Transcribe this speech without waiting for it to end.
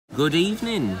Good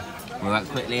evening. We're out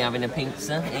quickly having a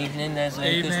pizza. Evening, there's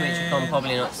Lucas, which you can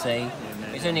probably not see.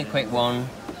 It's only a quick one,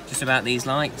 just about these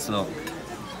lights, look.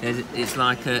 It's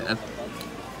like a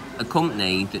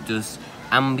company that does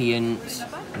ambient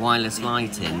wireless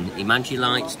lighting,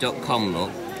 imagilights.com, look.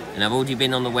 And I've already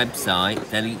been on the website.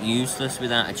 They're useless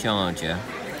without a charger.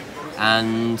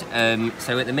 And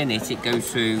so at the minute it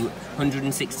goes through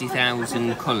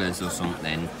 160,000 colours or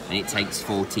something, and it takes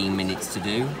 14 minutes to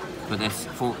do. But there's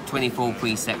 24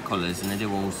 preset colours, and they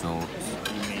do all sorts.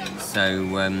 So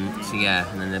yeah,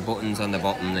 and then the buttons on the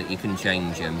bottom that you can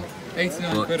change them.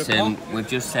 But we've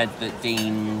just said that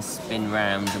Dean's been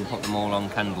round and put them all on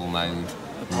candle mode.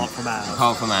 Apart from ours.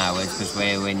 Apart from ours, because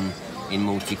we're in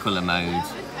multicolour mode.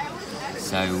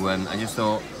 So I just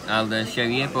thought I'll show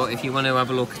you, but if you want to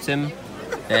have a look at them,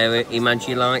 they're at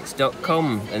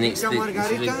imagilights.com, and it's oh,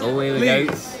 here we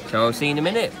go. So I'll see you in a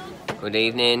minute. Good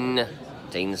evening.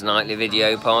 Dean's nightly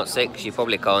video part 6. You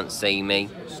probably can't see me.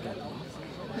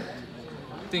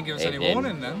 Didn't give us any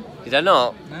warning then. Did I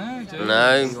not? No, dude.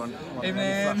 No.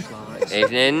 Evening.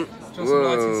 Evening. Some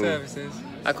lighting services.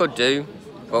 I could do,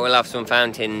 but we'll have some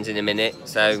fountains in a minute.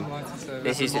 So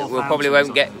this is we probably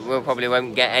won't get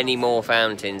any more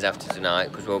fountains after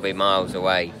tonight because we'll be miles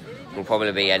away. We'll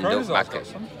probably end up back at.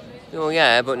 Oh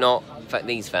yeah, but not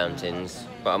these fountains.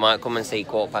 But I might come and see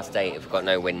 8:15 if we've got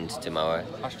no wind tomorrow.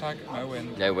 Hashtag no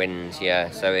wind. No winds, yeah.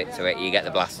 So you get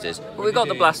the blasters. But we've got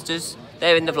the blasters.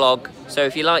 They're in the vlog. So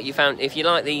if you like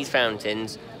these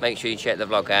fountains, make sure you check the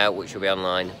vlog out, which will be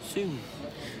online soon.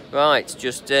 Right,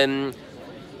 just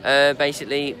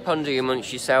basically ponder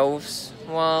amongst yourselves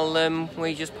while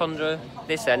we just ponder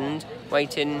this end,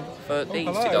 waiting for these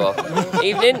to go off.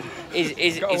 Evening.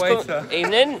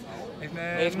 Evening.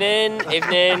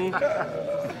 Evening.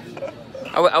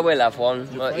 I will have one.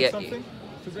 Yeah. Can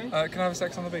I have a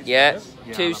sex on the beach? Yeah,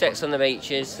 2 sex on the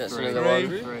beaches. That's another one.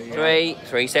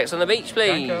 Three sex on the beach,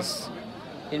 please.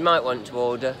 You might want to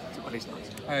order. Oh, he's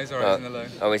alright, he's in the loo.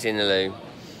 Oh, he's in the loo.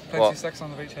 Plenty of sex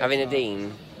on the beach. Having a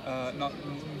Dean? Not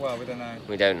well. We don't know.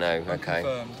 We don't know. Okay.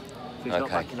 Confirmed. He's not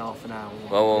back in half an hour.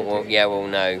 Well, yeah, we'll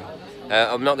know.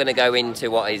 I'm not going to go into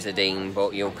what is a Dean,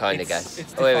 but you'll kind of guess.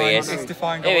 Oh, here he is.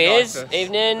 Here he is.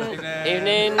 Evening.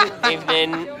 Evening.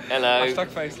 Hello. Hashtag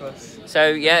faceless. So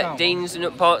yeah, Dean's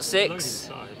part 6.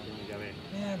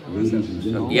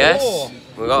 Yes,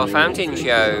 we've got a fountain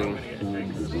show.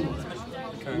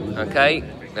 Okay,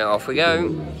 now off we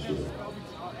go.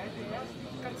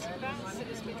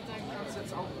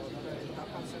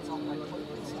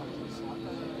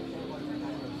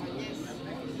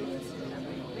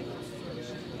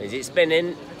 Is it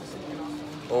spinning?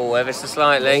 Oh, ever so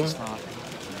slightly.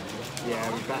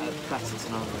 Yeah, we've got better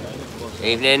tonight.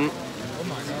 Evening. Oh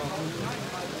my god.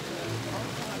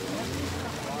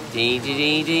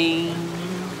 Dee.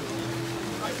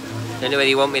 Don't know whether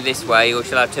you want me this way or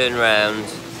shall I turn around?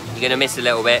 You're going to miss a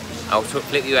little bit. I'll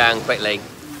flip you around quickly.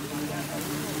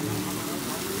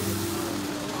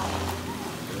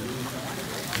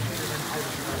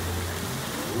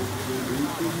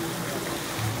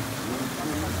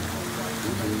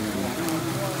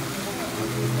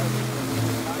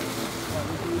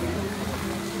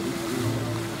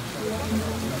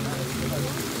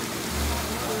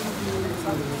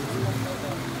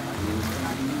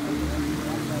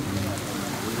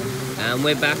 And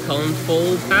we're back on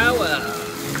full power.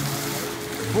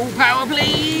 Full power,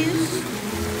 please.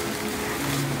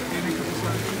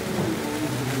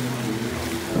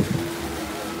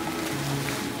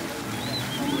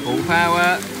 Full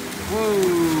power.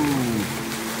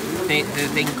 Whoa. The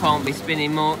thing can't be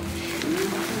spinning much.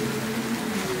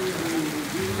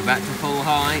 We're back to full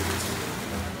height.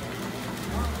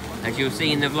 As you'll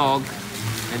see in the vlog,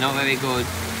 they're not very good.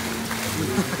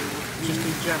 Just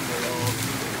in general, or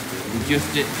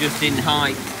just in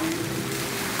height,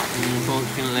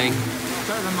 unfortunately.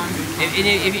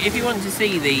 If you want to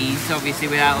see these, obviously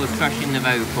without us trashing the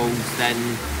vocals,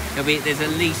 then there's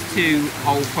at least 2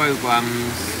 whole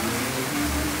programmes.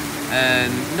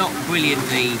 Not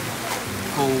brilliantly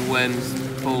full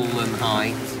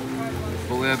height,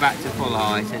 but we're back to full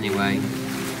height anyway.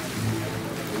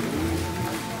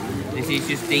 This is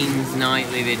just Dean's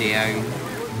nightly video.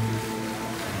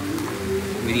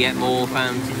 We get more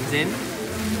fountains in.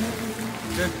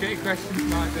 Don't forget your questions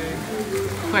tonight, Dean.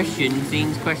 Questions?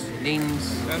 Dean's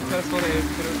questions. Don't tell us what it is,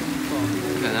 put it on the spot.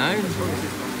 I don't know.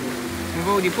 We've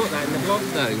already put that in the vlog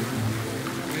though.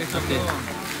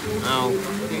 Oh,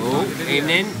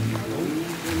 evening.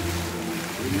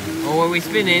 Oh, are we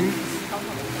spinning?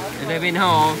 Has there been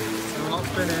half? We're not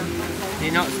spinning. Is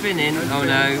it not spinning? Oh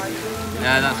no.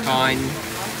 No, that's fine.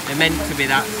 They're meant to be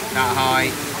that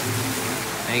high.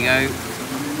 There you go.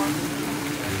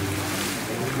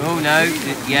 Oh no,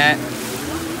 yeah.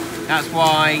 That's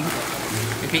why,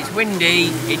 if it's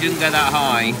windy, it doesn't go that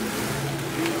high.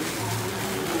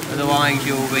 Otherwise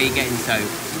you'll be getting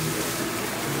soaked.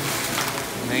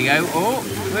 There you go. Oh,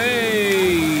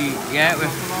 hey. Yeah, we're...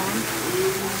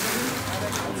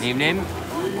 Evening.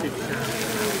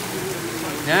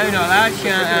 No, not allowed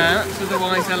shout outs,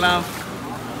 otherwise I'll have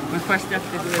request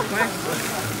after the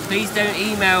request. Please don't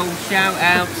email shout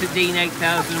outs at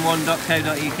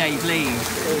dean8001.co.uk, please.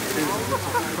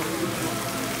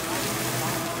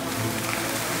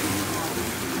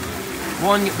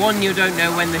 One, you don't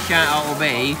know when the shout out will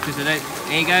be, because I don't.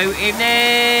 Here you go,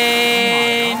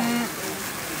 evening!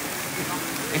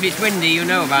 If it's windy, you'll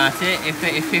know about it. If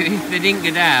they didn't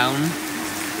go down,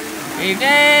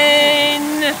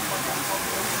 evening!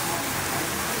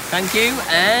 Thank you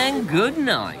and good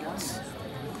night.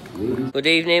 Good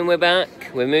evening, we're back.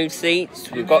 We've moved seats.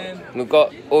 We've got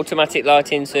automatic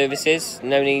lighting services.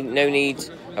 No need.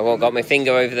 I've got my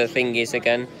finger over the thingies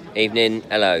again. Evening,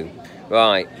 hello.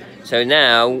 Right. So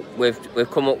now we've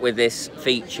come up with this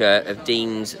feature of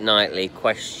Dean's nightly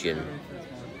question.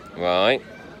 Right.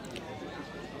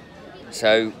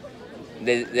 So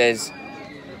we're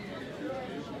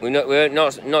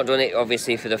not done it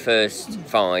obviously for the first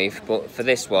 5, but for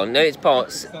this one, no, it's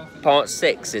part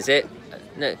 6, is it?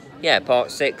 No, yeah, part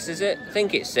 6, is it? I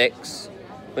think it's 6.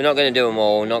 We're not going to do them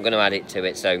all. We're not going to add it to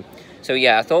it. So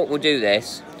yeah, I thought we'll do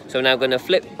this. So now I'm going to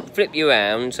flip you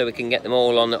around so we can get them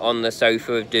all on the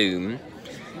sofa of doom.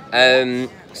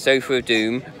 Sofa of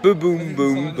doom. Boom, boom,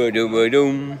 boom, ba doom, ba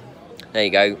doom. There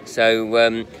you go.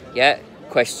 So yeah,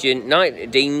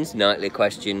 Dean's nightly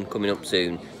question coming up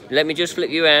soon. Let me just flip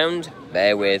you around.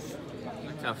 Bear with.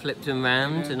 I've flipped them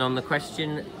round, and on the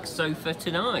question sofa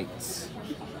tonight.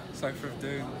 Sofa of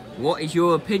doom. What is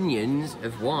your opinions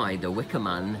of why the Wicker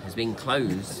Man has been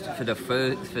closed for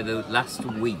the last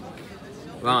week?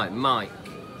 Right, Mike.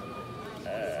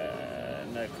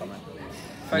 No comment.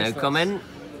 No comment.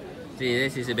 See,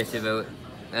 this is a bit of a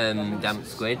damp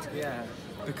squid. Yeah.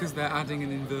 Because they're adding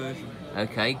an inversion.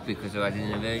 Okay, because they're adding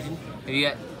an inversion.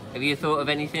 Have you thought of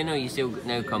anything, or are you still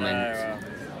no comment?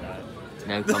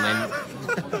 No comment.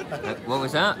 What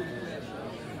was that?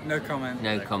 No comment.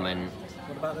 No comment.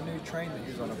 What about the new train that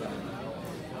he's on about?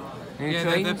 Yeah,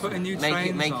 they're putting new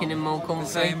trains making on, them more comfy. the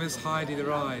same as Heidi the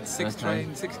Ride. 6 Okay.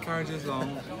 6 carriages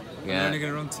long. Yeah. They're only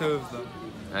going to run 2 of them.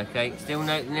 Okay. Still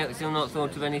not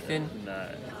thought of anything. No.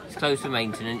 It's closed for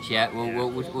maintenance. Yeah.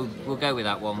 We'll go with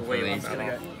that one for his.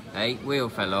 Hey, wheel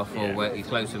fell off, or it's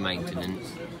closed for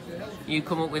maintenance. You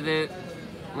come up with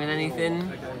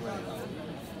anything?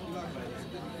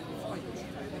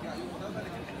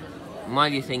 Why are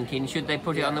you thinking? Should they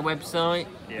put it on the website?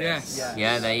 Yes.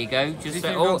 Yeah, there you go. If Just you've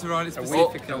say, gone to ride it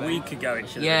specifically. A week ago it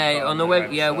should have yeah, been on the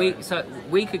web. Yeah,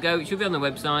 week ago it should be on the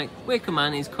website. Wicker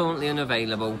Man is currently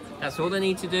unavailable. That's all they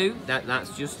need to do.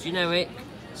 That's just generic.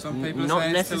 Some people Not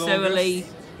say it's till necessarily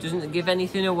August. doesn't give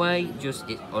anything away. Just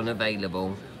it's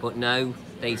unavailable. But no,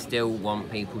 they still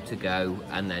want people to go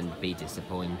and then be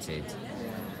disappointed.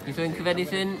 You think of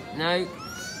anything? No.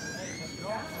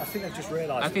 I think they've just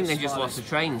realised. I think they've just lost the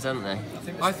trains, haven't they?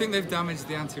 I think they've damaged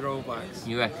the anti-rollbacks.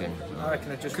 You reckon? I reckon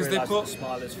they've just 'Cause they realised put- the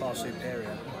Smiler's far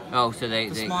superior. Oh, so they.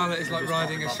 The Smiler is like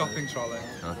riding a shopping trolley.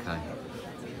 Okay.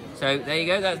 So there you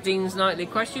go. That's Dean's nightly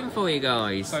question for you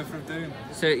guys. Sofa of doom.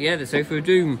 So yeah, the sofa of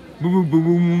doom. Boom, boom,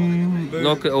 boom, boom.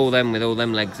 Look at all them with all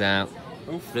them legs out.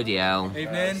 Oof. Bloody hell.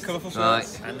 Evening, colourful Right.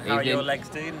 shorts. And how are your Evening. legs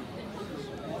doing?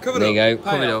 Covered There you up. go. Pay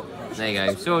Covered up. up. There you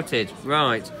go. Sorted.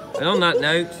 Right. And on that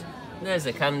note, there's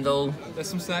a candle, There's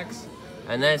some sex.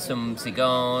 and there's some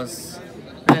cigars.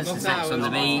 There's the Not sex on the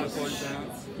ours, beach. I point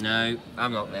out. No,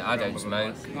 I'm not there. I don't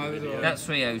smoke. Neither do I. That's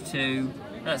 302.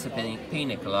 That's a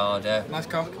pina colada. Nice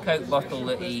cock. Coke bottle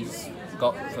that he's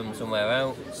got from somewhere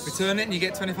else. Return it and you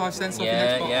get 25 cents off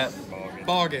Yeah, your next yeah. bottle.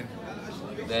 Bargain.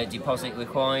 The deposit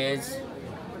required.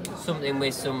 Something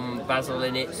with some basil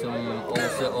in it, some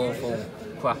also awful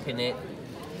crap in it.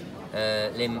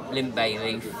 Limp bay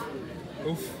leaf.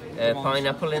 Oof. Come on.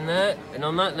 Pineapple in there. And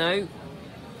on that note,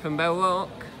 from Bell Rock,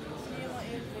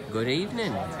 good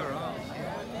evening. Ta-ra.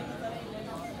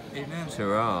 Evening.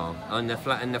 Ta-ra. And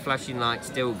the flashing light's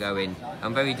still going.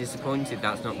 I'm very disappointed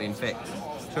that's not been fixed.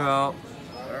 Ta-ra.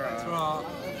 Ta-ra.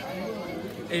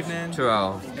 Evening.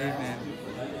 Ta-ra. Evening.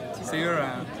 See you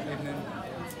around. Evening.